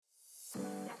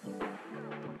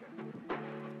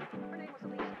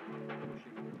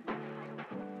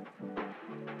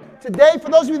Today, for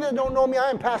those of you that don't know me,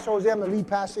 I am Pastor Jose. I'm the lead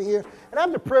pastor here. And I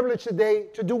have the privilege today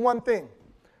to do one thing.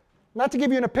 Not to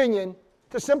give you an opinion,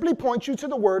 to simply point you to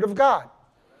the Word of God.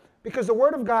 Because the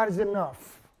Word of God is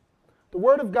enough. The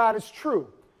Word of God is true.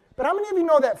 But how many of you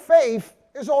know that faith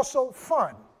is also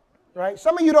fun? Right?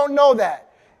 Some of you don't know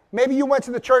that. Maybe you went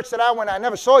to the church that I went at. I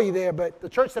never saw you there, but the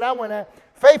church that I went at,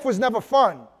 faith was never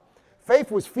fun. Faith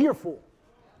was fearful.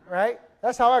 Right?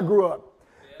 That's how I grew up.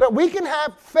 But we can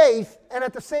have faith and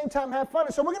at the same time have fun.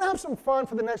 And so we're going to have some fun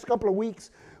for the next couple of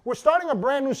weeks. We're starting a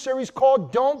brand new series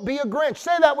called Don't Be a Grinch.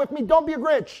 Say that with me. Don't be a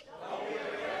Grinch. Don't be a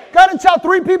Grinch. Got to tell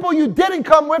 3 people you didn't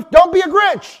come with, don't be a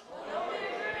Grinch. Don't be a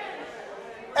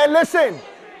Grinch. And listen,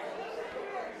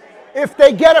 if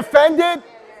they get offended,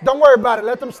 don't worry about it.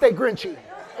 Let them stay Grinchy.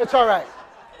 It's all right.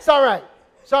 It's all right.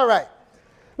 It's all right.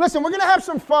 Listen, we're going to have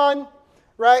some fun,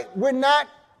 right? We're not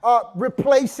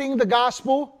replacing the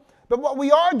gospel. But what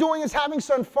we are doing is having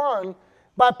some fun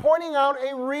by pointing out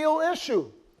a real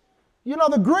issue. You know,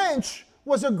 the Grinch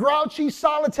was a grouchy,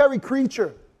 solitary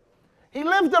creature. He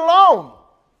lived alone.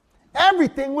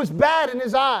 Everything was bad in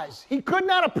his eyes. He could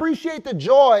not appreciate the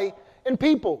joy in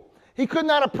people. He could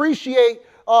not appreciate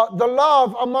the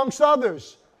love amongst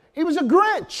others. He was a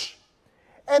Grinch.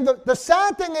 And the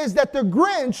sad thing is that the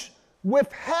Grinch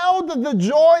withheld the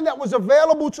joy that was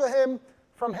available to him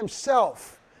from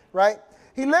himself, right?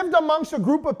 He lived amongst a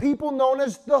group of people known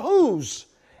as the Who's.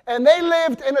 And they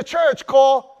lived in a church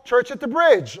called Church at the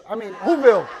Bridge. I mean,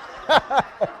 Whoville.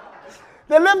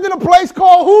 They lived in a place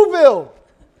called Whoville.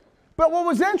 But what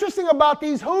was interesting about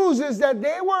these Who's is that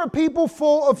they were a people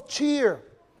full of cheer.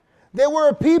 They were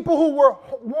a people who were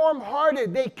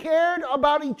warm-hearted. They cared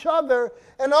about each other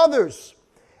and others.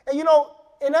 And you know,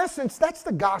 in essence, that's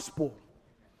the gospel.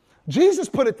 Jesus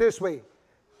put it this way.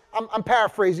 I'm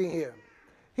paraphrasing here.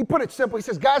 He put it simple. He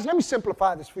says, guys, let me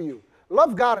simplify this for you.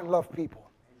 Love God and love people.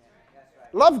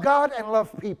 Love God and love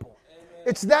people.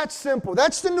 It's that simple.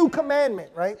 That's the new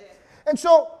commandment, right? And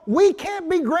so we can't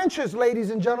be Grinches,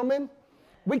 ladies and gentlemen.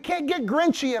 We can't get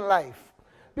Grinchy in life.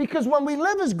 Because when we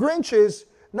live as Grinches,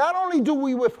 not only do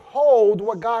we withhold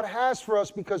what God has for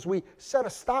us because we set a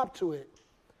stop to it,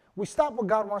 we stop what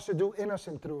God wants to do in us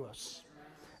and through us.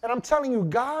 And I'm telling you,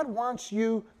 God wants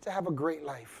you to have a great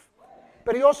life.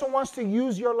 But he also wants to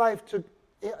use your life to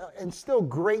instill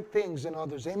great things in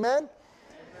others. Amen?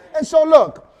 And so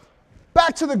look,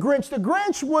 back to the Grinch. The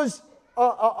Grinch was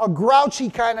a grouchy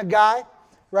kind of guy,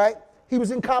 right? He was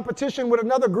in competition with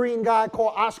another green guy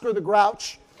called Oscar the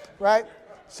Grouch, right?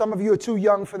 Some of you are too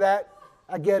young for that.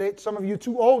 I get it. Some of you are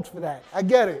too old for that. I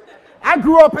get it. I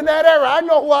grew up in that era. I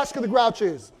know who Oscar the Grouch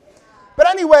is. But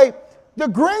anyway, the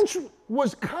Grinch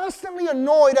was constantly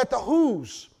annoyed at the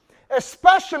Who's,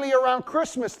 especially around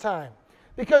Christmas time.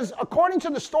 Because according to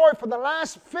the story, for the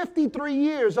last 53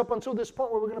 years, up until this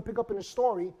point where we're going to pick up in the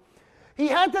story, he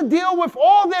had to deal with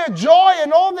all their joy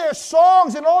and all their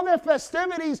songs and all their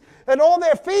festivities and all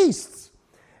their feasts.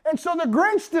 And so the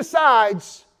Grinch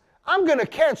decides, I'm going to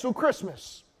cancel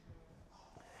Christmas.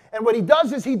 And what he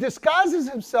does is he disguises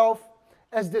himself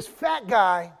as this fat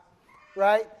guy,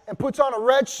 right? And puts on a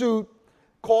red suit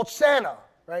called Santa,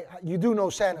 right? You do know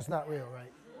Santa's not real, right?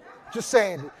 Just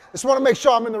saying. Just want to make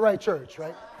sure I'm in the right church,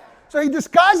 right? So he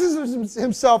disguises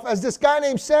himself as this guy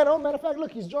named Santa. Oh, matter of fact,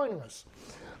 look, he's joining us.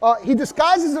 He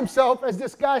disguises himself as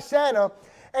this guy Santa,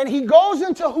 and he goes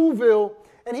into Whoville,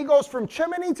 and he goes from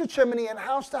chimney to chimney and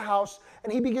house to house,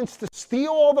 and he begins to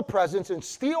steal all the presents and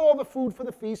steal all the food for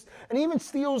the feast, and even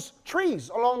steals trees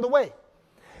along the way.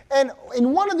 And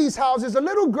in one of these houses, a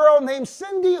little girl named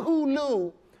Cindy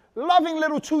Hulu, loving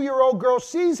little 2-year-old girl,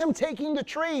 sees him taking the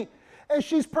tree. And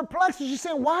she's perplexed. And she's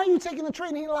saying, why are you taking the tree?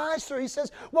 And he lies to her. He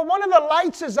says, well, one of the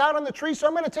lights is out on the tree, so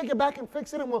I'm going to take it back and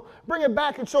fix it, and we'll bring it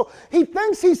back. And so he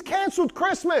thinks he's canceled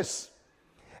Christmas.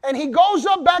 And he goes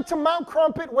up back to Mount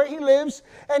Crumpet, where he lives,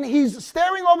 and he's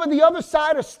staring over the other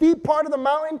side, a steep part of the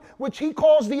mountain, which he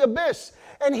calls the abyss.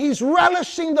 And he's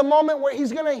relishing the moment where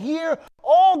he's going to hear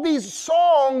all these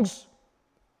songs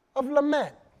of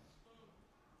lament.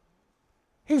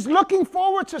 He's looking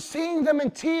forward to seeing them in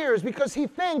tears because he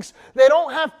thinks they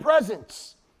don't have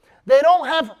presents. They don't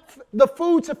have the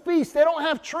food to feast. They don't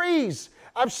have trees.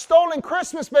 I've stolen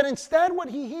Christmas. But instead what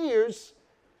he hears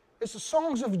is the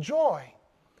songs of joy.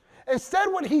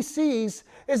 Instead what he sees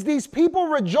is these people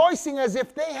rejoicing as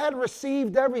if they had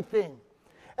received everything.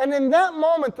 And in that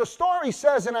moment, the story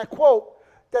says, and I quote,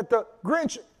 that the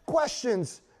Grinch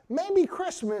questions, maybe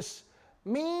Christmas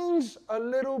means a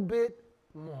little bit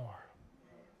more.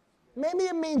 Maybe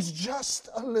it means just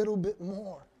a little bit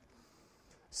more.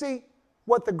 See,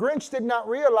 what the Grinch did not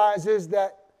realize is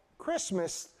that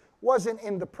Christmas wasn't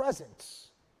in the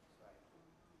presents.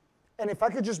 And if I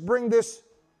could just bring this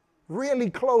really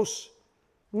close,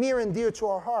 near and dear to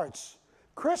our hearts,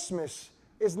 Christmas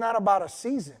is not about a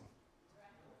season.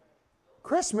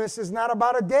 Christmas is not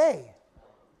about a day.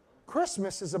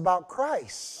 Christmas is about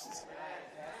Christ.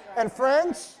 And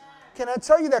friends, can I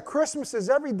tell you that Christmas is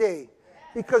every day?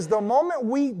 Because the moment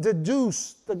we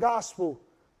deduce the gospel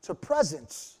to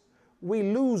presence, we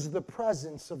lose the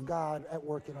presence of God at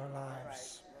work in our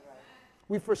lives.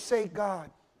 We forsake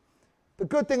God. The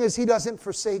good thing is He doesn't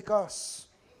forsake us.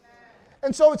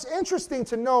 And so it's interesting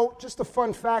to note, just a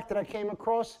fun fact that I came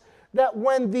across, that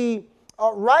when the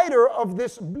writer of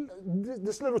this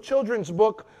little children's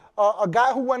book, a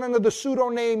guy who went under the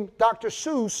pseudonym Dr.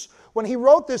 Seuss, when he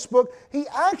wrote this book, he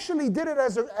actually did it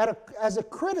as a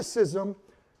criticism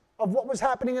of what was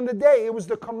happening in the day. It was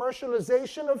the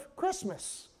commercialization of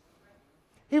Christmas.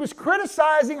 He was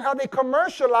criticizing how they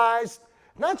commercialized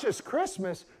not just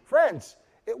Christmas. Friends,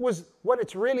 it was what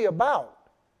it's really about.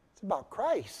 It's about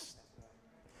Christ.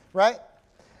 Right?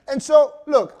 And so,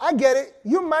 look, I get it.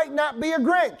 You might not be a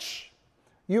Grinch.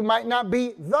 You might not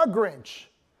be the Grinch.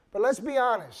 But let's be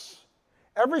honest.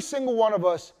 Every single one of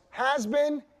us has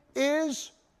been,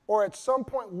 is, or at some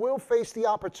point will face the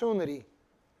opportunity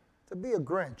to be a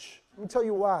Grinch. Let me tell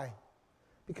you why.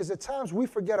 Because at times we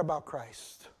forget about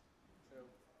Christ.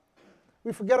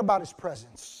 We forget about His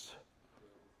presence.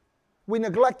 We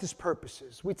neglect His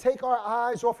purposes. We take our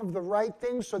eyes off of the right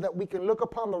things so that we can look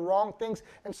upon the wrong things,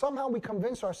 and somehow we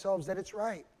convince ourselves that it's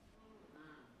right.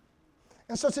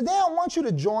 And so today I want you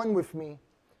to join with me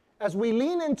as we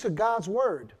lean into God's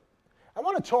Word. I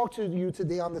want to talk to you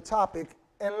today on the topic,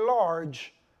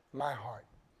 enlarge my heart.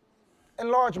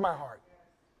 Enlarge my heart.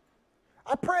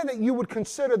 I pray that you would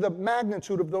consider the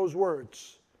magnitude of those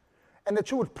words and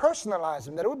that you would personalize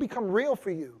them, that it would become real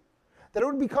for you, that it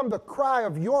would become the cry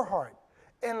of your heart.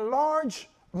 Enlarge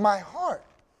my heart.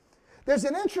 There's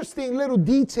an interesting little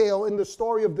detail in the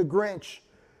story of the Grinch,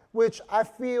 which I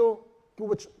feel,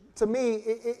 which to me,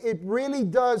 it really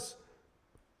does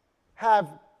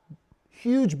have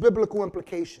huge biblical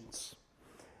implications.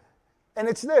 And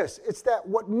it's this, it's that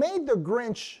what made the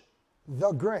Grinch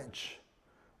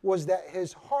was that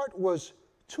his heart was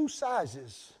 2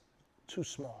 sizes too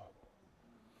small.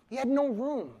 He had no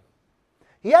room.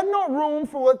 He had no room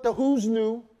for what the Who's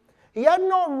knew. He had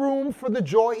no room for the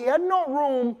joy. He had no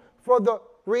room for the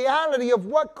reality of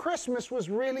what Christmas was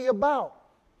really about.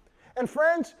 And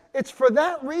friends, it's for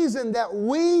that reason that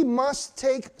we must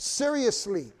take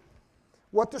seriously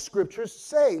what the Scriptures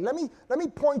say. Let me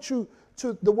point you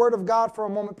to the Word of God for a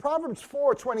moment. Proverbs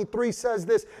 4:23 says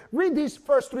this. Read these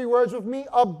first 3 words with me.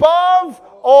 Above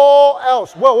all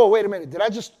else. Whoa, wait a minute. Did I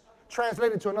just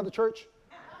translate it to another church?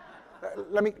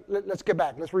 Let's get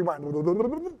back. Let's rewind.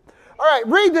 All right,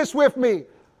 read this with me.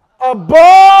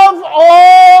 Above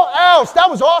all else. That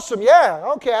was awesome. Yeah,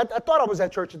 okay. I thought I was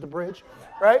at church at the bridge,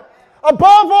 right?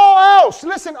 Above all else,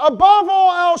 listen, above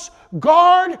all else,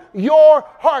 guard your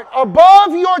heart.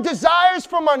 Above your desires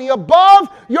for money, above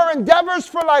your endeavors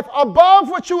for life, above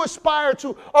what you aspire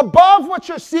to, above what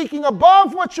you're seeking,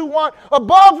 above what you want,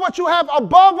 above what you have,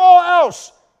 above all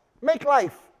else, make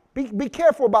life. Be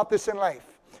careful about this in life.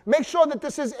 Make sure that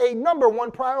this is a number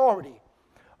 1 priority.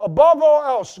 Above all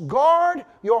else, guard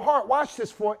your heart. Watch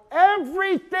this, for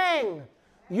everything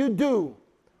you do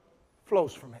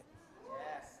flows from it.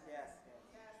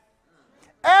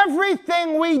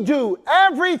 Everything we do,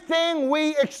 everything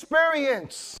we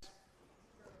experience.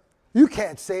 You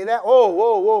can't say that.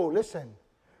 Whoa, listen.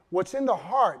 What's in the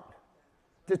heart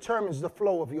determines the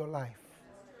flow of your life.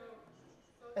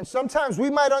 And sometimes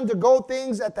we might undergo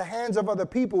things at the hands of other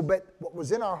people, but what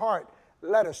was in our heart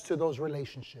led us to those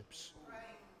relationships.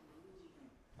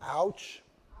 Ouch.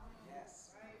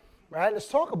 Right? Let's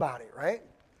talk about it, right?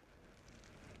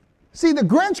 See, the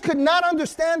Grinch could not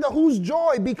understand the Who's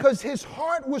joy because his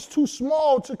heart was too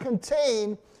small to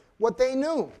contain what they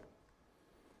knew.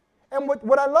 And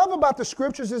what I love about the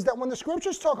Scriptures is that when the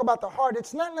Scriptures talk about the heart,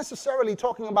 it's not necessarily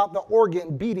talking about the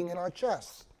organ beating in our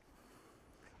chest.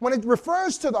 When it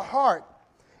refers to the heart,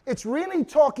 it's really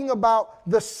talking about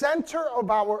the center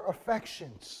of our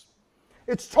affections.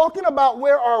 It's talking about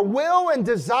where our will and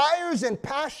desires and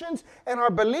passions and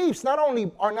our beliefs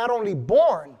are not only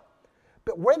born,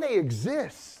 but where they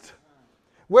exist,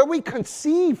 where we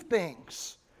conceive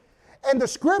things. And the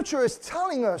Scripture is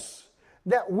telling us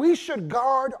that we should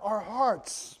guard our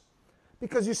hearts.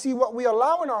 Because you see, what we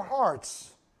allow in our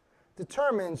hearts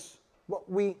determines what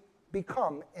we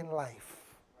become in life.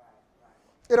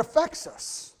 It affects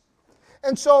us.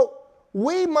 And so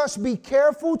we must be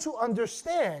careful to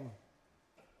understand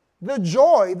the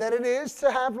joy that it is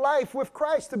to have life with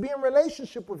Christ, to be in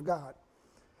relationship with God.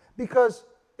 Because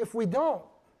if we don't,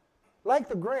 like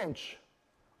the Grinch,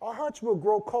 our hearts will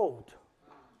grow cold.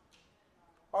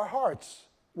 Our hearts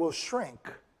will shrink.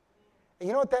 And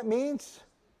you know what that means?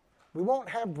 We won't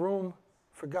have room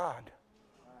for God.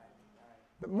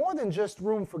 But more than just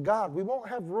room for God, we won't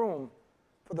have room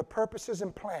for the purposes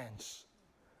and plans,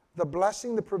 the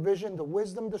blessing, the provision, the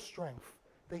wisdom, the strength,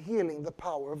 the healing, the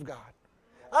power of God.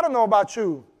 I don't know about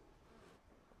you.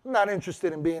 I'm not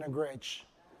interested in being a Grinch.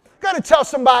 Got to tell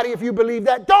somebody if you believe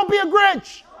that. Don't be a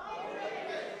Grinch.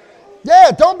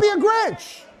 Yeah, don't be a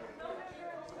Grinch.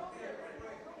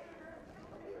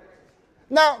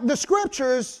 Now, the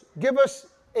scriptures give us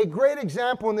a great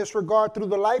example in this regard through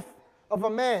the life of a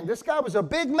man. This guy was a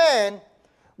big man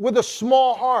with a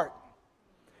small heart.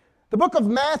 The book of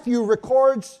Matthew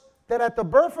records that at the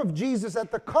birth of Jesus, at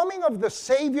the coming of the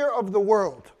Savior of the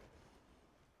world,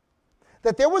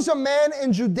 that there was a man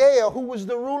in Judea who was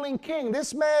the ruling king.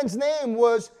 This man's name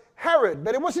was Herod,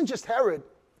 but it wasn't just Herod.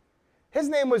 His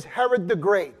name was Herod the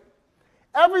Great.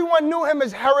 Everyone knew him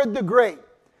as Herod the Great.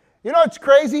 You know what's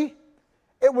crazy?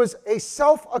 It was a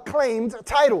self-acclaimed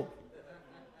title.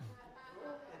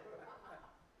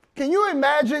 Can you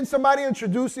imagine somebody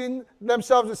introducing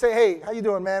themselves and say, hey, how you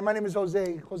doing, man? My name is Jose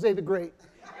the Great.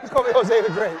 You call me Jose the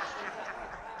Great.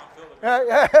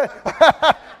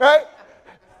 Right?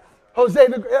 Jose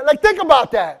the Great. Like, think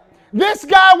about that. This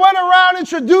guy went around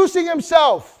introducing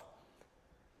himself.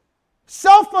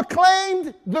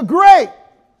 Self-acclaimed the Great.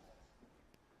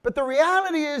 But the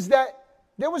reality is that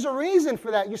there was a reason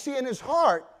for that. You see, in his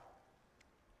heart,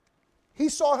 he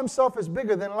saw himself as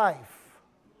bigger than life.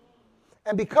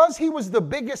 And because he was the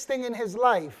biggest thing in his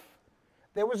life,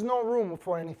 there was no room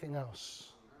for anything else.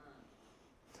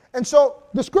 And so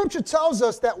the scripture tells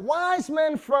us that wise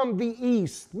men from the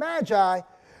east, Magi,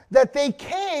 that they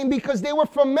came because they were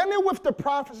familiar with the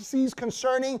prophecies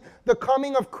concerning the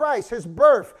coming of Christ, his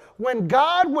birth, when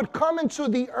God would come into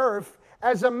the earth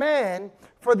as a man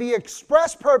for the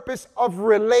express purpose of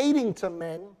relating to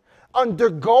men,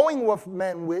 undergoing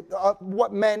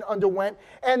what men underwent,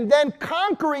 and then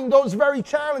conquering those very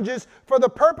challenges for the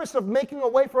purpose of making a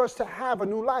way for us to have a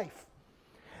new life.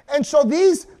 And so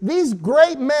these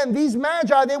great men, these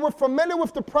Magi, they were familiar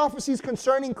with the prophecies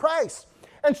concerning Christ.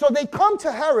 And so they come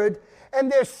to Herod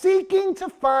and they're seeking to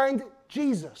find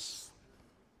Jesus.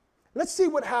 Let's see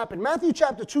what happened. Matthew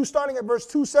chapter 2, starting at verse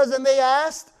 2 says, and they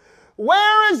asked,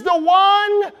 where is the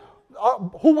one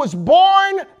who was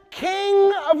born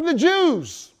King of the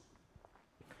Jews?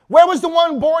 Where was the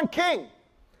one born king?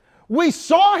 We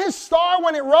saw his star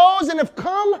when it rose and have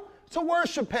come to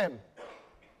worship him.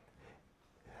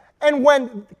 And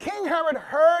when King Herod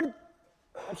heard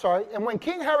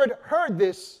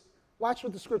this, watch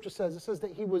what the scripture says. It says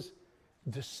that he was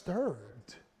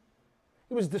disturbed.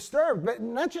 He was disturbed, but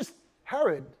not just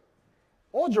Herod.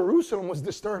 All Jerusalem was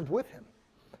disturbed with him,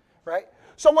 right?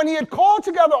 So when he had called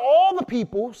together all the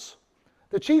peoples,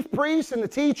 the chief priests and the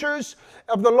teachers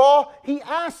of the law, he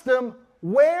asked them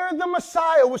where the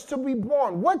Messiah was to be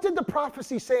born. What did the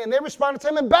prophecy say? And they responded to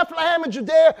him, in Bethlehem in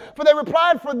Judea, for they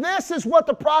replied, for this is what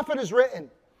the prophet has written.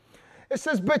 It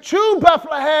says, but you,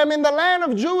 Bethlehem, in the land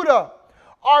of Judah,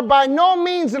 are by no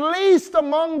means least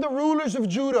among the rulers of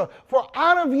Judah, for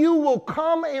out of you will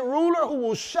come a ruler who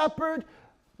will shepherd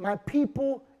my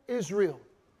people Israel.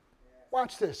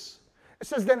 Watch this. It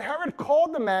says, then Herod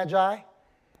called the Magi,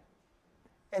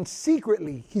 and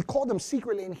he called them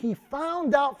secretly, and he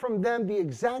found out from them the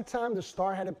exact time the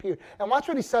star had appeared. And watch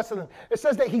what he says to them. It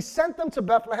says that he sent them to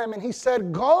Bethlehem, and he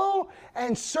said, go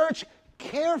and search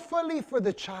carefully for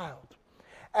the child.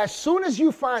 As soon as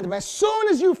you find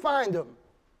him,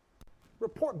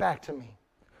 report back to me,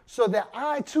 so that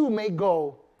I too may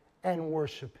go and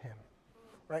worship him.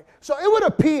 Right? So it would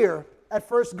appear at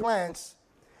first glance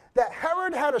that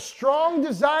Herod had a strong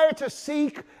desire to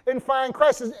seek and find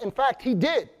Christ. In fact, he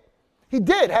did. He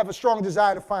did have a strong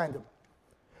desire to find him.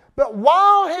 But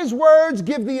while his words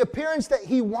give the appearance that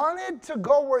he wanted to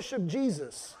go worship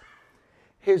Jesus,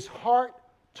 his heart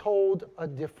told a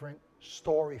different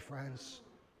story, friends.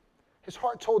 His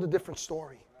heart told a different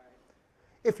story.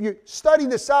 If you study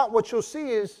this out, what you'll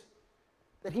see is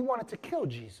that he wanted to kill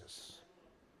Jesus.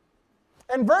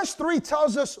 And verse 3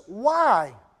 tells us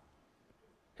why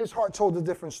his heart told a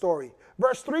different story.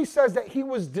 Verse 3 says that he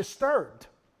was disturbed.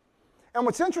 And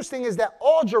what's interesting is that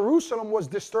all Jerusalem was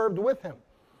disturbed with him.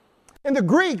 In the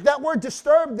Greek, that word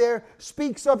disturbed there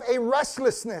speaks of a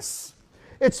restlessness.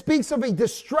 It speaks of a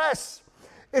distress.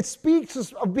 It speaks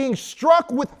of being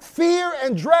struck with fear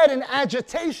and dread and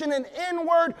agitation and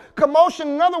inward commotion.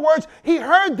 In other words, he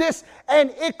heard this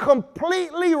and it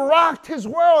completely rocked his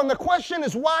world. And the question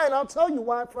is why? And I'll tell you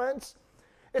why, friends.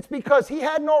 It's because he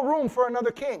had no room for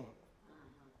another king.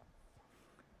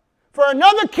 For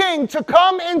another king to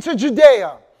come into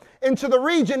Judea, into the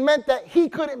region, meant that he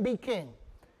couldn't be king.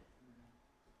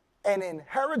 And in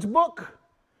Herod's book,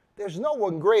 there's no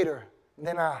one greater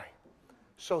than I.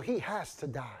 So he has to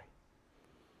die.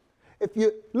 If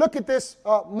you look at this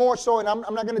more so, and I'm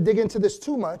not going to dig into this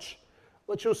too much,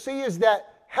 what you'll see is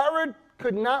that Herod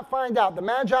could not find out. The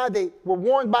Magi, they were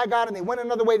warned by God and they went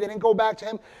another way. They didn't go back to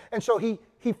him. And so he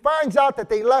finds out that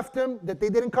they left him, that they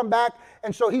didn't come back.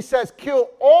 And so he says, kill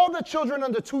all the children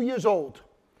under 2 years old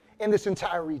in this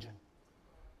entire region.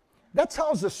 That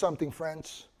tells us something,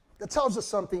 friends. That tells us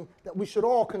something that we should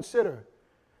all consider.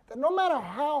 That no matter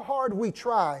how hard we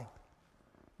try,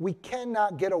 we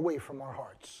cannot get away from our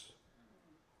hearts.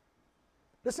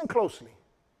 Listen closely.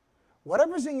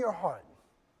 Whatever's in your heart,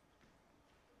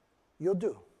 you'll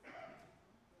do.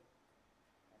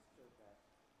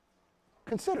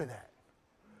 Consider that.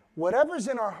 Whatever's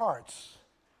in our hearts,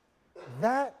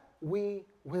 that we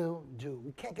will do.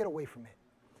 We can't get away from it.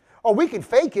 Or we can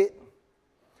fake it.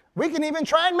 We can even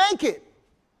try and make it.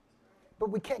 But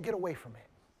we can't get away from it.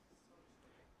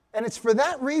 And it's for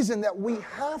that reason that we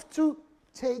have to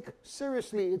take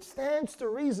seriously. It stands to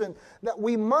reason that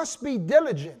we must be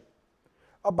diligent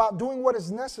about doing what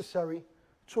is necessary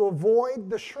to avoid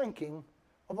the shrinking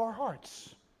of our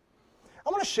hearts. I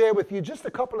want to share with you just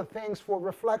a couple of things for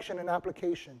reflection and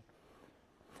application.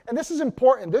 And this is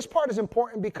important. This part is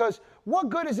important because what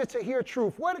good is it to hear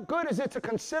truth? What good is it to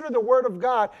consider the Word of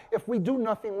God if we do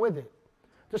nothing with it?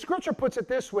 The scripture puts it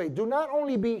this way: do not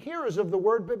only be hearers of the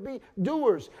word, but be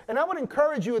doers. And I would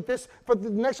encourage you at this, for the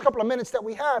next couple of minutes that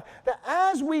we have, that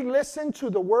as we listen to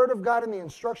the word of God and the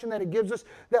instruction that it gives us,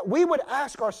 that we would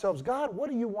ask ourselves, God, what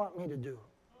do you want me to do?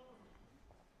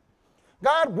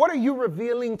 God, what are you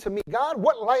revealing to me? God,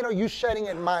 what light are you shedding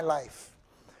in my life?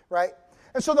 Right?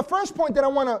 And so the first point that I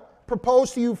want to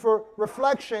propose to you for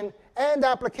reflection and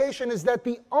application is that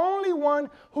the only one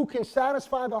who can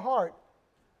satisfy the heart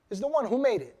is the one who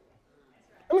made it.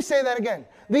 Let me say that again.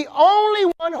 The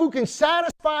only one who can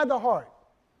satisfy the heart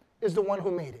is the one who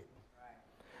made it.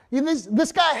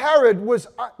 This guy Herod was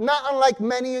not unlike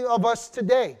many of us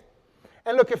today.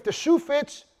 And look, if the shoe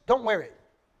fits, don't wear it.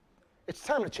 It's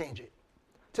time to change it.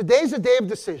 Today's a day of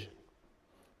decision.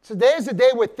 Today is a day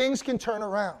where things can turn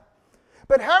around.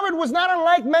 But Herod was not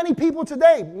unlike many people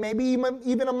today, maybe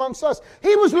even amongst us.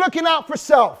 He was looking out for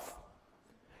self.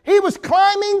 He was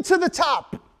climbing to the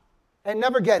top and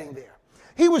never getting there.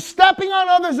 He was stepping on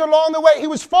others along the way. He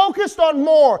was focused on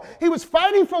more. He was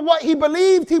fighting for what he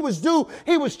believed he was due.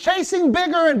 He was chasing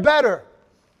bigger and better.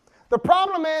 The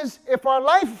problem is, if our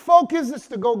life focus is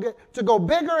to go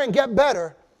bigger and get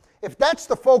better, if that's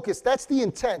the focus, that's the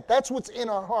intent, that's what's in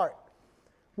our heart,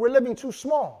 we're living too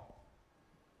small.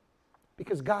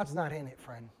 Because God's not in it,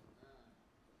 friend.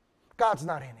 God's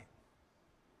not in it.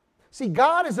 See,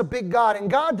 God is a big God, and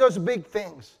God does big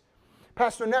things.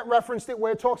 Pastor Nett referenced it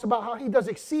where it talks about how he does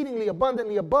exceedingly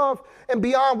abundantly above and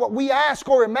beyond what we ask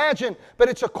or imagine, but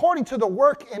it's according to the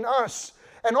work in us.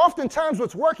 And oftentimes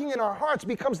what's working in our hearts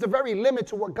becomes the very limit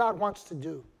to what God wants to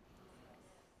do.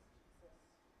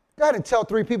 Go ahead and tell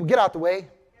 3 people, get out the way.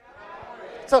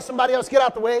 Tell somebody else, get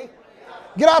out the way.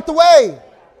 Get out the way.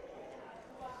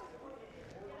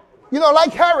 You know,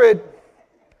 like Herod,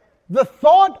 the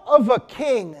thought of a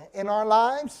king in our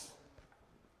lives,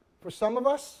 for some of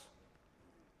us,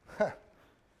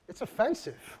 it's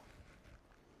offensive.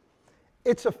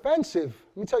 It's offensive.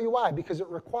 Let me tell you why. Because it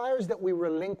requires that we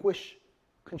relinquish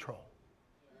control.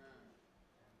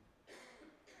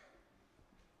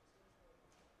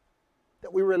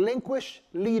 That we relinquish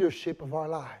leadership of our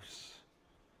lives.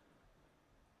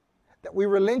 That we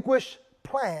relinquish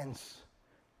plans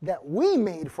that we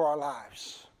made for our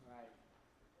lives. Right.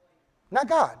 Not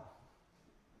God.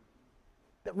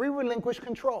 That we relinquish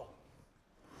control.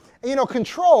 And you know,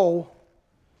 control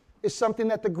is something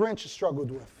that the Grinch has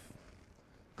struggled with.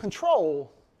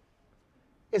 Control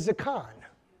is a con.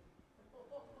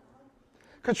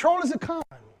 Control is a con.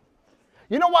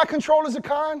 You know why control is a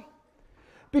con?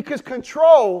 Because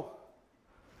control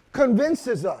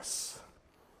convinces us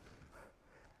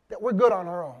that we're good on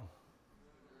our own.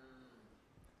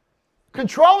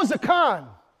 Control is a con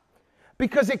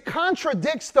because it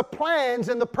contradicts the plans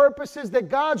and the purposes that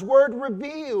God's word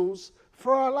reveals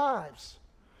for our lives.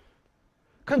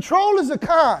 Control is a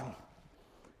con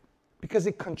because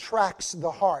it contracts the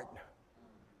heart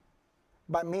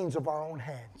by means of our own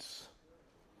hands,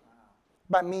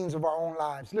 by means of our own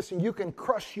lives. Listen, you can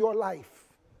crush your life.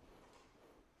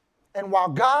 And while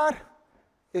God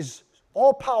is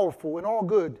all powerful and all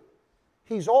good,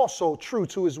 He's also true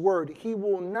to his word. He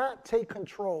will not take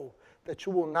control that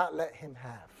you will not let him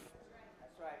have.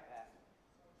 That's right, Pastor.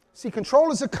 See,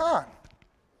 control is a con.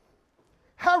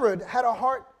 Herod had a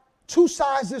heart 2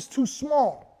 sizes too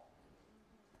small.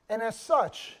 And as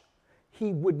such,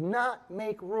 he would not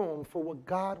make room for what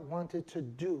God wanted to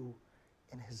do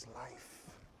in his life.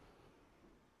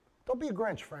 Don't be a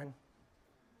Grinch, friend.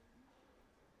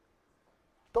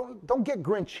 Don't get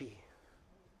Grinchy.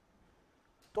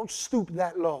 Don't stoop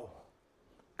that low.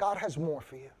 God has more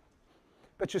for you.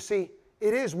 But you see,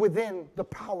 it is within the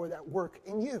power that work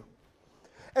in you.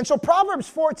 And so Proverbs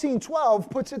 14:12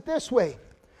 puts it this way.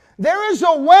 There is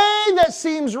a way that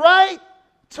seems right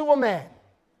to a man.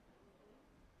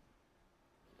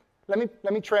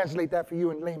 Let me translate that for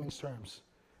you in layman's terms.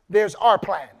 There's our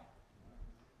plan.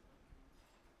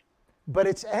 But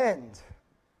its end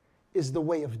is the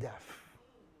way of death.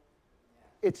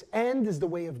 Its end is the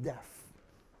way of death.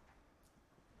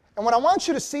 And what I want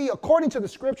you to see, according to the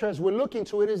scripture as we're looking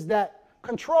to it, is that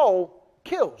control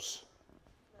kills.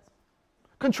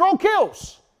 Control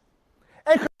kills.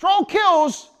 And control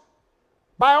kills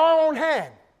by our own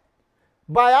hand,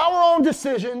 by our own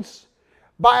decisions,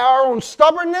 by our own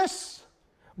stubbornness,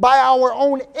 by our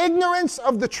own ignorance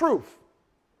of the truth.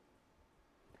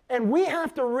 And we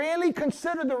have to really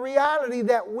consider the reality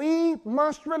that we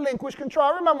must relinquish control.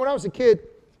 I remember when I was a kid,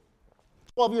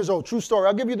 12 years old, true story.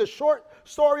 I'll give you the short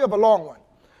story of a long one,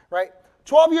 right?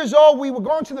 12 years old, we were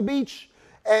going to the beach,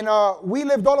 and we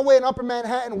lived all the way in Upper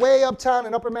Manhattan, way uptown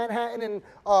in Upper Manhattan, and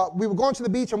we were going to the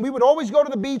beach, and we would always go to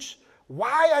the beach.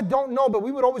 Why, I don't know, but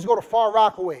we would always go to Far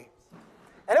Rockaway.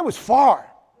 And it was far.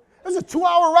 It was a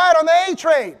 2-hour ride on the A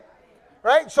train,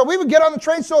 right? So we would get on the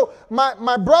train. So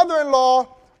my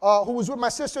brother-in-law, who was with my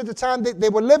sister at the time, they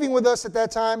were living with us at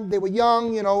that time. They were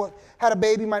young, had a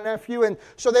baby, my nephew. And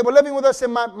so they were living with us.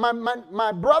 And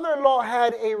my brother-in-law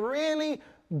had a really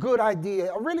good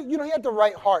idea. He had the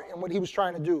right heart in what he was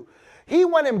trying to do. He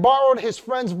went and borrowed his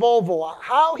friend's Volvo.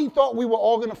 How he thought we were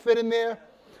all going to fit in there.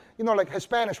 Like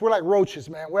Hispanics, we're like roaches,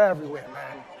 man. We're everywhere,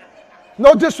 man.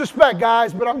 No disrespect,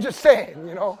 guys, but I'm just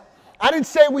saying, I didn't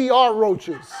say we are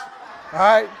roaches. All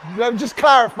right? Let me just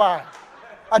clarify.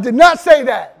 I did not say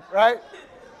that, right?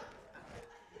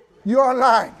 You're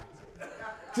online.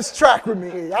 Just track with me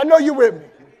here. I know you're with me.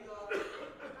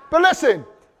 But listen.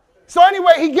 So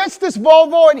anyway, he gets this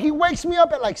Volvo and he wakes me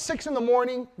up at like 6 in the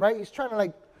morning, right? He's trying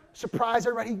to surprise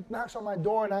everybody. He knocks on my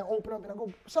door and I open up and I go,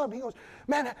 what's up? He goes,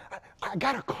 man, I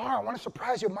got a car. I want to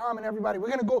surprise your mom and everybody. We're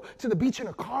going to go to the beach in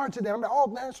a car today. I'm like, oh,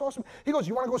 man, that's awesome. He goes,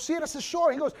 you want to go see it? I said, sure.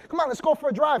 He goes, come on, let's go for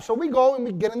a drive. So we go and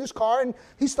we get in this car and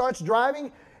he starts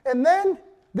driving. And then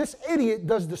this idiot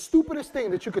does the stupidest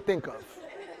thing that you could think of.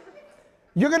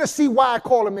 You're going to see why I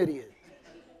call him idiot.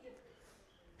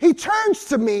 He turns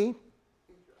to me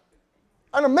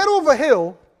in the middle of a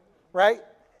hill, right,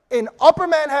 in Upper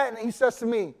Manhattan, and he says to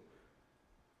me,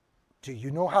 do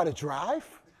you know how to drive?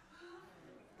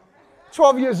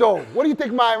 12 years old. What do you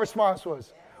think my response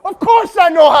was? Of course I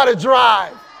know how to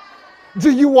drive.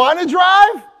 Do you want to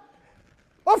drive?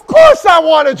 Of course I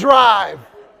want to drive.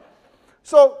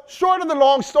 So short of the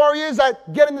long story is I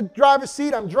get in the driver's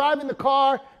seat. I'm driving the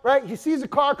car, right? He sees the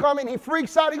car coming. He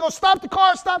freaks out. He goes, stop the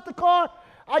car, stop the car.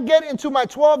 I get into my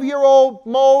 12-year-old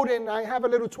mode, and I have a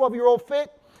little 12-year-old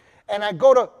fit. And I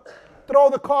go to throw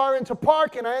the car into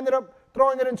park, and I ended up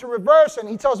throwing it into reverse, and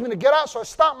he tells me to get out, so I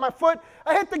stop my foot.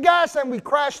 I hit the gas, and we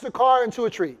crashed the car into a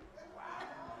tree.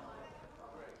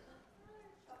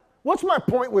 What's my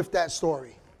point with that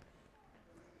story?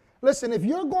 Listen, if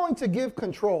you're going to give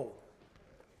control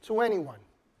to anyone,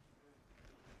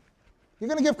 you're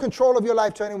going to give control of your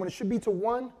life to anyone, it should be to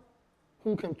one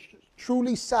who can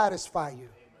truly satisfy you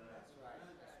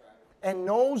and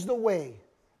knows the way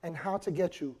and how to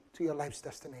get you to your life's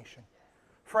destination.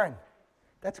 Friend,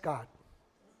 that's God.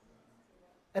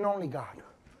 And only God.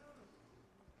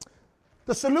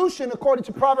 The solution, according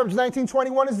to Proverbs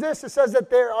 19:21, is this. It says that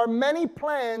there are many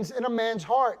plans in a man's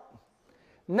heart.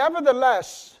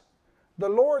 Nevertheless, the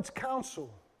Lord's counsel,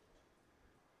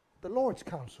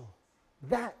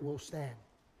 that will stand.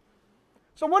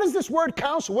 So what is this word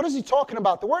counsel? What is he talking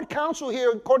about? The word counsel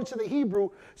here, according to the Hebrew,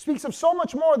 speaks of so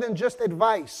much more than just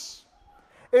advice.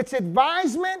 It's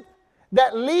advisement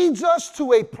that leads us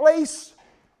to a place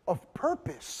of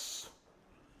purpose.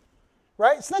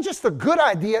 Right? It's not just a good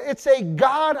idea, it's a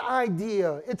God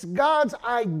idea. It's God's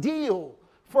ideal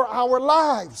for our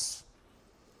lives.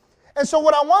 And so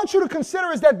what I want you to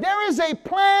consider is that there is a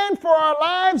plan for our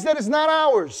lives that is not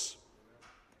ours.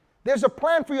 There's a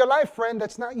plan for your life, friend,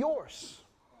 that's not yours.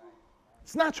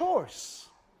 It's not yours.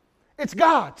 It's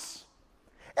God's.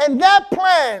 And that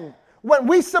plan when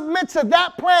we submit to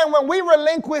that plan, when we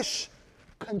relinquish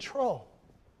control.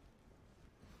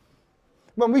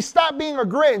 When we stop being a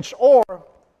Grinch, or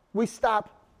we stop,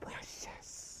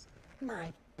 precious,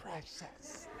 my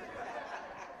precious.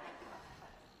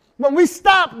 When we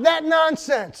stop that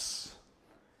nonsense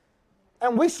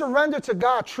and we surrender to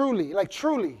God truly, like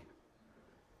truly,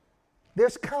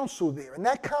 there's counsel there. And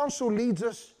that counsel leads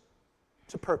us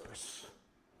to purpose.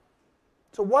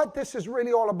 To what this is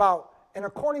really all about. And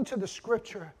according to the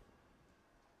scripture,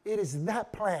 it is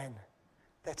that plan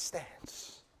that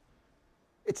stands.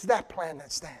 It's that plan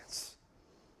that stands.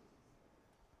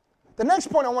 The next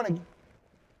point I want to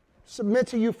submit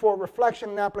to you for reflection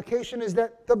and application is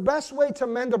that the best way to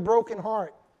mend a broken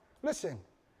heart, listen,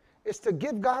 is to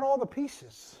give God all the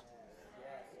pieces.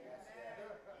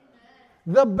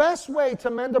 The best way to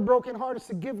mend a broken heart is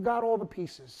to give God all the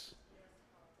pieces.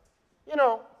 You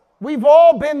know, we've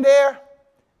all been there.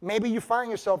 Maybe you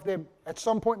find yourself there at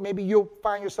some point. Maybe you'll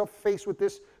find yourself faced with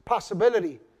this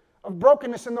possibility of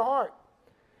brokenness in the heart.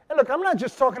 And look, I'm not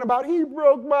just talking about he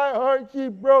broke my heart, she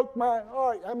broke my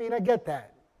heart. I mean, I get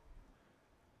that.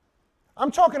 I'm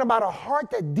talking about a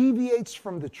heart that deviates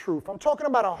from the truth. I'm talking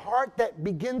about a heart that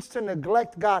begins to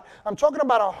neglect God. I'm talking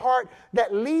about a heart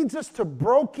that leads us to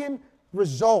broken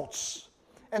results.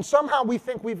 And somehow we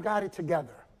think we've got it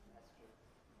together.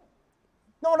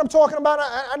 Know what I'm talking about?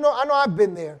 I know I've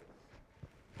been there.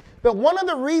 But one of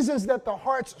the reasons that the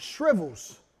heart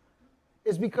shrivels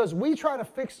is because we try to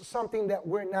fix something that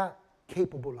we're not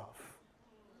capable of.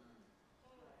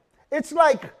 It's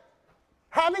like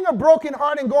having a broken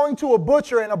heart and going to a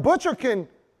butcher, and a butcher can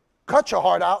cut your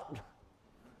heart out.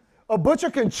 A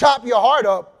butcher can chop your heart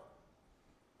up,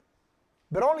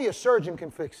 but only a surgeon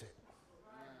can fix it.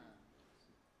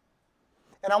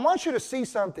 And I want you to see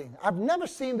something. I've never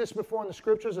seen this before in the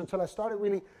scriptures until I started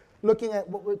really looking at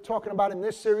what we're talking about in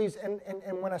this series. And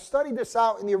when I studied this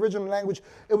out in the original language,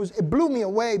 it blew me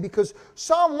away, because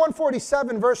Psalm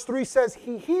 147 verse 3 says,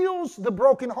 he heals the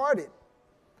brokenhearted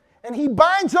and he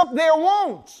binds up their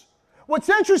wounds. What's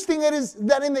interesting is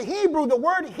that in the Hebrew, the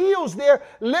word heals there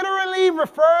literally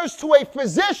refers to a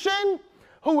physician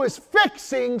who is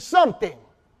fixing something.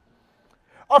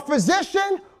 A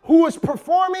physician who is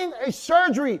performing a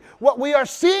surgery. What we are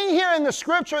seeing here in the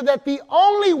scripture, that the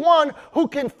only one who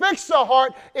can fix the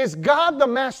heart is God, the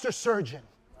master surgeon.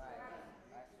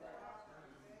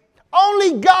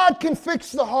 Only God can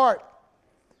fix the heart.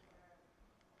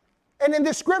 And in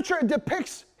the scripture, it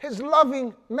depicts his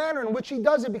loving manner in which he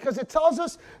does it, because it tells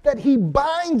us that he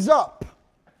binds up.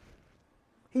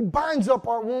 He binds up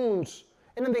our wounds.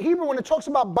 And in the Hebrew, when it talks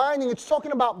about binding, it's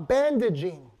talking about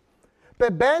bandaging.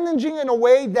 But bandaging in a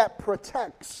way that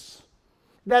protects,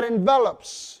 that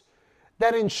envelops,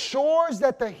 that ensures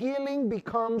that the healing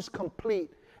becomes complete.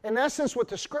 In essence, what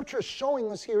the scripture is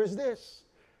showing us here is this,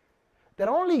 that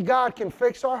only God can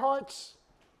fix our hearts.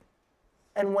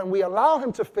 And when we allow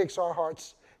him to fix our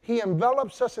hearts, he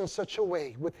envelops us in such a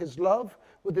way with his love,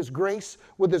 with his grace,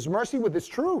 with his mercy, with his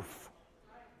truth,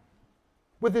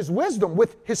 with his wisdom,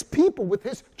 with his people, with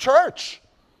his church,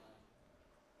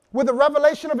 with the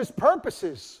revelation of his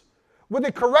purposes, with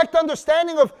a correct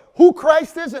understanding of who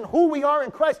Christ is and who we are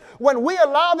in Christ. When we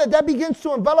allow that begins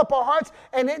to envelop our hearts,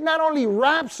 and it not only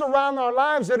wraps around our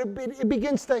lives, it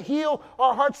begins to heal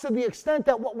our hearts to the extent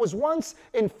that what was once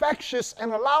infectious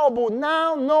and allowable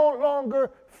now no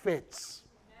longer fits.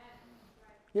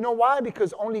 You know why?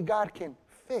 Because only God can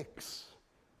fix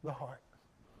the heart.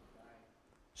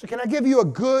 So can I give you a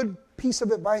good piece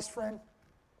of advice, friend?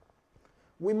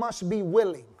 We must be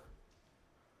willing.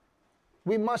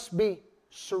 We must be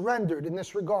surrendered in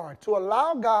this regard to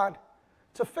allow God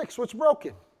to fix what's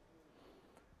broken.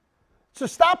 So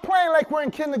stop playing like we're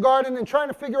in kindergarten and trying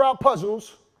to figure out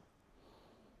puzzles,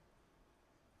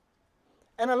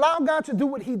 and allow God to do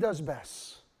what he does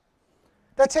best.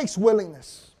 That takes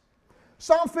willingness.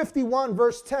 Psalm 51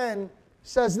 verse 10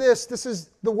 says this. This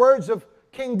is the words of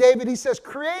King David. He says,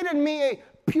 create in me a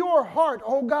pure heart,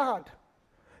 O God.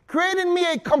 Create in me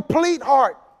a complete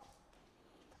heart.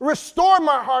 Restore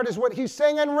my heart is what he's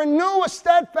saying, and renew a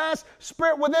steadfast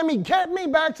spirit within me. Get me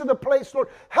back to the place, Lord.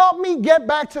 Help me get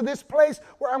back to this place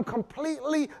where I'm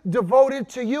completely devoted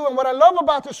to you. And what I love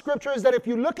about the scripture is that if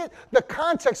you look at the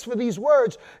context for these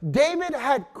words, David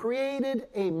had created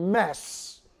a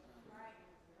mess.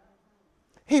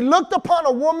 He looked upon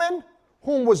a woman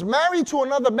whom was married to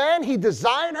another man. He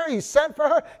desired her. He sent for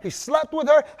her. He slept with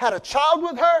her, had a child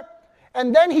with her.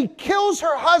 And then he kills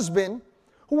her husband,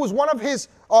 who was one of his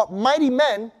mighty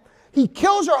men. He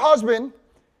kills her husband.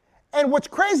 And what's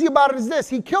crazy about it is this.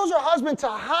 He kills her husband to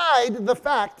hide the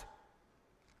fact,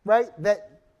 right,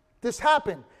 that this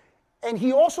happened. And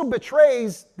he also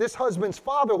betrays this husband's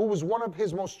father, who was one of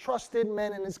his most trusted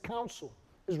men in his council,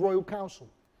 his royal council.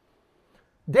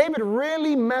 David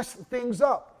really messed things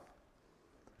up.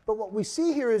 But what we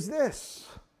see here is this,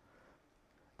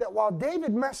 that while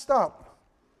David messed up,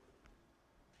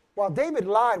 while David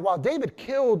lied, while David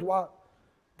killed, while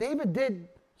David did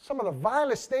some of the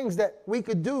vilest things that we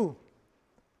could do,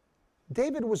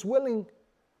 David was willing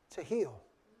to heal.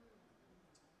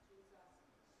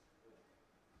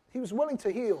 He was willing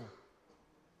to heal.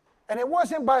 And it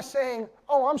wasn't by saying,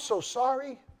 oh, I'm so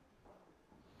sorry.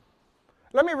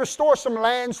 Let me restore some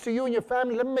lands to you and your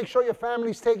family. Let me make sure your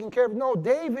family's taken care of. No,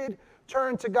 David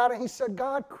turned to God and he said,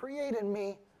 God, create in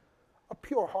me a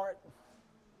pure heart.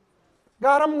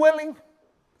 God, I'm willing.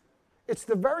 It's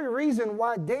the very reason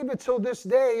why David till this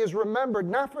day is remembered,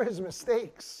 not for his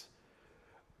mistakes,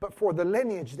 but for the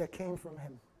lineage that came from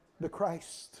him, the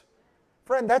Christ.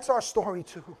 Friend, that's our story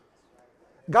too.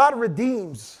 God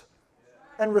redeems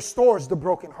and restores the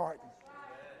broken heart.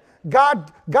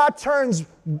 God turns,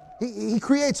 he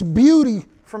creates beauty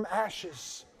from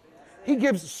ashes. He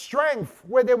gives strength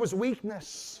where there was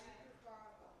weakness.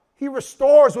 He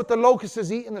restores what the locust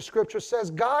has eaten, the scripture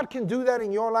says. God can do that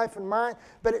in your life and mine,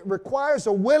 but it requires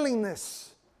a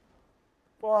willingness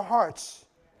for our hearts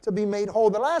to be made whole.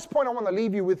 The last point I want to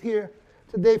leave you with here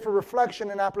today for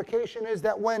reflection and application is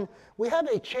that when we have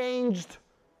a changed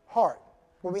heart,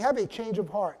 when we have a change of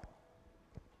heart,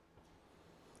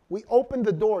 we open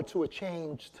the door to a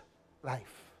changed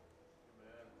life.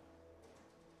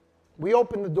 We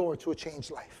open the door to a changed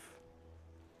life.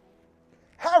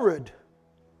 Herod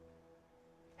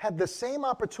had the same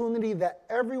opportunity that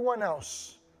everyone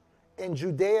else in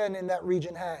Judea and in that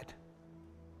region had.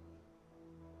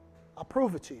 I'll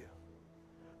prove it to you.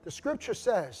 The scripture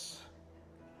says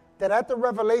that at the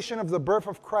revelation of the birth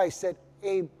of Christ, that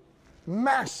a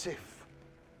massive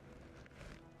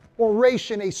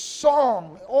oration, a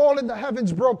song, all in the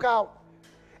heavens broke out.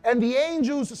 And the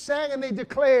angels sang and they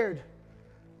declared,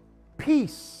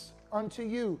 peace unto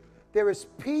you. There is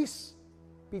peace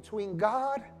between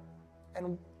God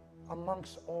and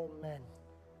amongst all men.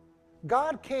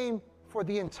 God came for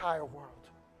the entire world.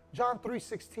 John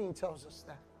 3:16 tells us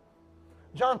that.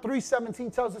 John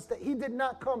 3:17 tells us that he did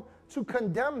not come to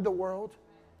condemn the world,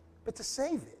 but to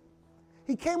save it.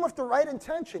 He came with the right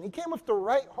intention. He came with the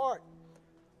right heart.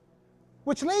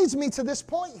 Which leads me to this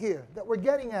point here that we're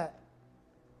getting at.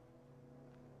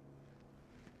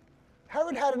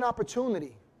 Herod had an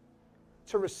opportunity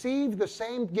to receive the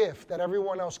same gift that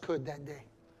everyone else could that day.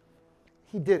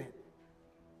 He didn't.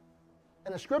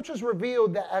 And the scriptures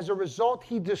revealed that as a result,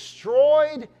 he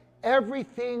destroyed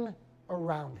everything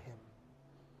around him.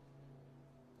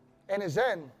 And his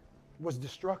end was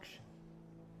destruction.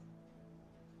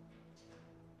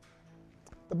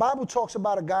 The Bible talks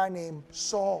about a guy named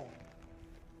Saul.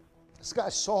 This guy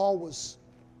Saul was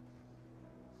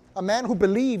a man who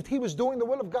believed he was doing the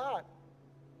will of God.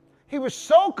 He was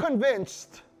so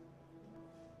convinced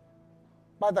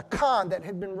by the con that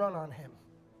had been run on him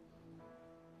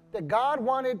that God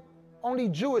wanted only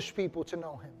Jewish people to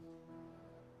know him.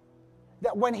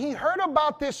 That when he heard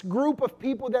about this group of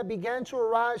people that began to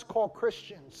arise called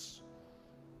Christians,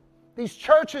 these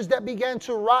churches that began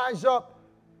to rise up,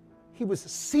 he was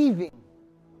seething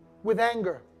with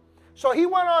anger. So he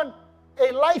went on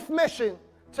a life mission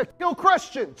to kill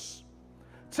Christians,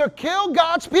 to kill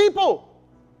God's people.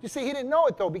 You see, he didn't know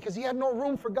it though, because he had no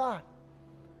room for God.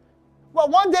 Well,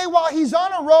 one day while he's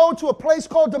on a road to a place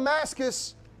called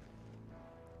Damascus,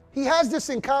 he has this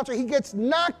encounter. He gets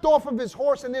knocked off of his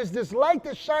horse, and there's this light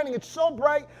that's shining. It's so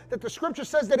bright that the scripture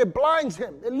says that it blinds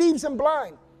him. It leaves him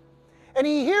blind. And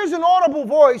he hears an audible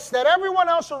voice that everyone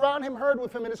else around him heard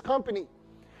with him in his company.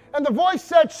 And the voice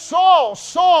said, Saul,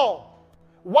 Saul,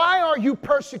 why are you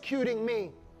persecuting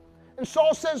me? And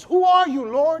Saul says, who are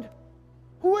you, Lord?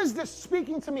 Who is this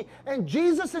speaking to me? And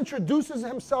Jesus introduces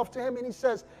himself to him, and he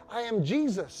says, I am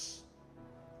Jesus,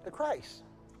 the Christ.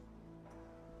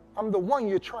 I'm the one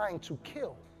you're trying to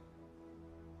kill.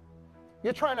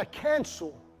 You're trying to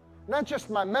cancel, not just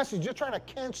my message, you're trying to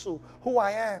cancel who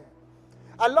I am.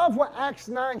 I love what Acts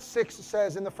 9:6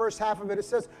 says in the first half of it. It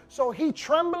says, so he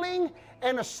trembling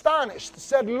and astonished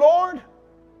said, Lord,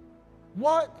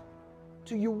 what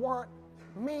do you want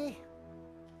me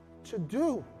to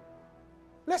do?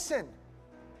 Listen,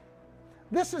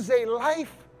 this is a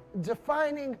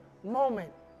life-defining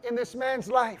moment in this man's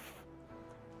life.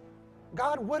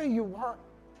 God, what do you want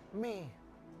me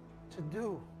to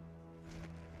do?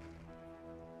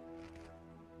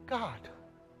 God,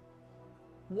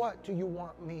 what do you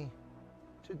want me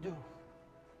to do?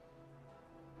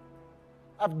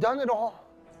 I've done it all.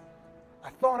 I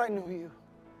thought I knew you.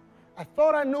 I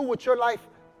thought I knew what your life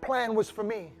plan was for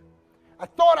me. I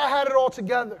thought I had it all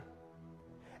together.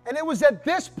 And it was at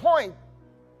this point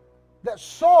that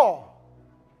Saul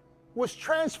was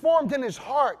transformed in his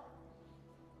heart.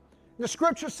 The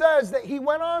scripture says that he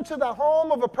went on to the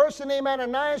home of a person named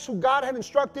Ananias who God had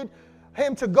instructed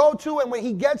him to go to. And when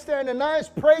he gets there, Ananias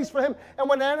prays for him. And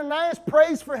when Ananias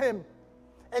prays for him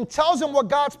and tells him what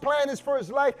God's plan is for his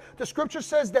life, the scripture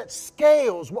says that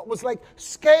scales, what was like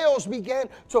scales, began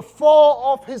to fall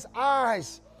off his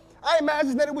eyes. I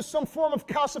imagine that it was some form of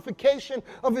calcification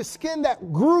of his skin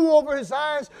that grew over his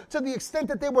eyes to the extent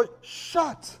that they were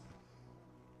shut.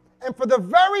 And for the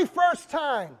very first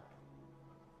time,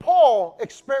 Paul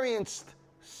experienced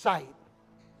sight.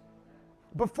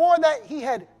 Before that, he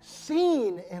had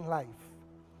seen in life.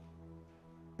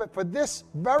 But for this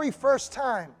very first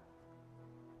time,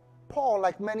 Paul,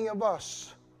 like many of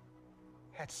us,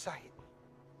 had sight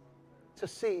to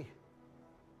see,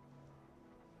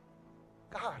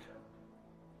 God,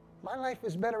 my life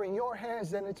is better in your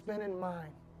hands than it's been in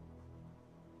mine.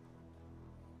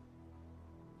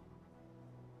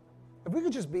 If we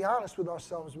could just be honest with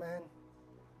ourselves, man,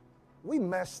 we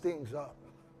mess things up.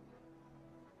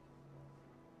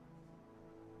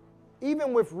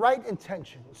 Even with right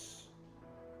intentions,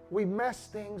 we mess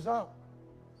things up.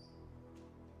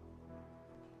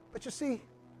 But you see,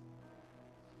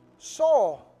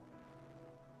 Saul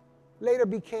later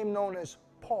became known as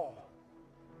Paul.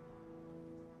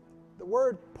 The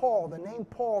word Paul, the name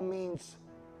Paul, means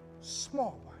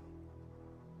small one.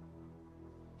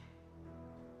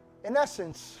 In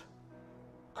essence,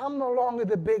 I'm no longer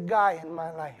the big guy in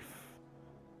my life.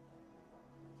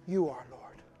 You are, Lord.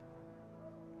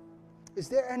 Is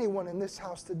there anyone in this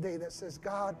house today that says,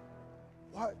 God,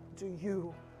 what do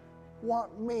you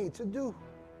want me to do?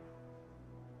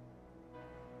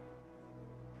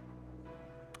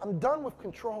 I'm done with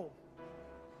control.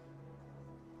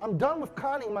 I'm done with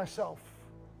conning myself.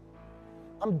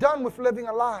 I'm done with living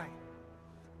a lie.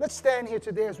 Let's stand here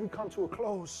today as we come to a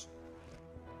close.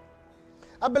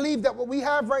 I believe that what we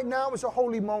have right now is a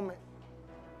holy moment.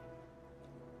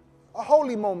 A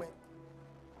holy moment.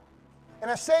 And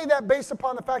I say that based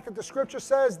upon the fact that the scripture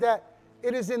says that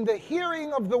it is in the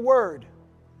hearing of the word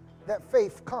that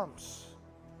faith comes.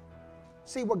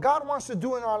 See, what God wants to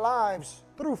do in our lives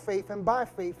through faith and by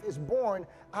faith is born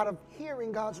out of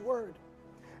hearing God's word.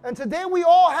 And today we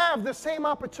all have the same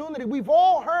opportunity. We've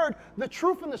all heard the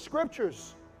truth in the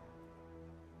scriptures.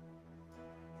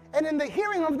 And in the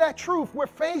hearing of that truth, we're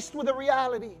faced with a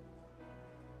reality.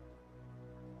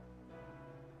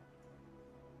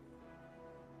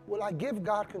 Will I give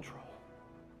God control?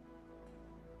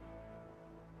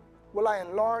 Will I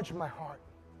enlarge my heart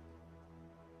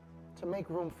to make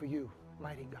room for you,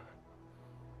 mighty God?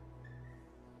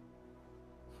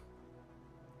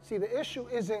 See, the issue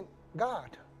isn't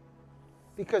God,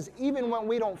 because even when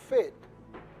we don't fit,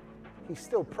 He's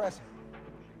still present.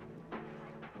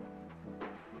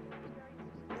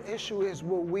 The issue is,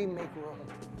 will we make room?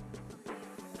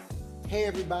 Hey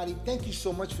everybody, thank you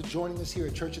so much for joining us here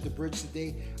at Church of the Bridge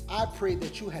today. I pray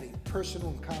that you had a personal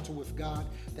encounter with God,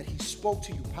 that He spoke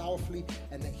to you powerfully,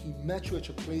 and that He met you at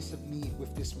your place of need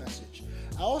with this message.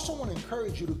 I also want to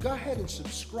encourage you to go ahead and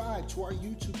subscribe to our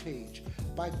YouTube page.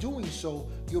 By doing so,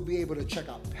 you'll be able to check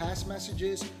out past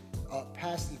messages,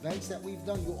 past events that we've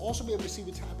done. You'll also be able to see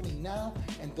what's happening now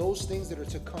and those things that are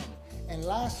to come. And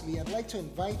lastly, I'd like to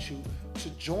invite you to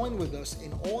join with us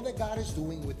in all that God is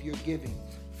doing with your giving.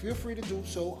 Feel free to do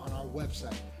so on our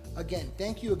website. Again,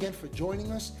 thank you again for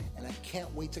joining us, and I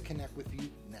can't wait to connect with you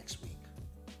next week.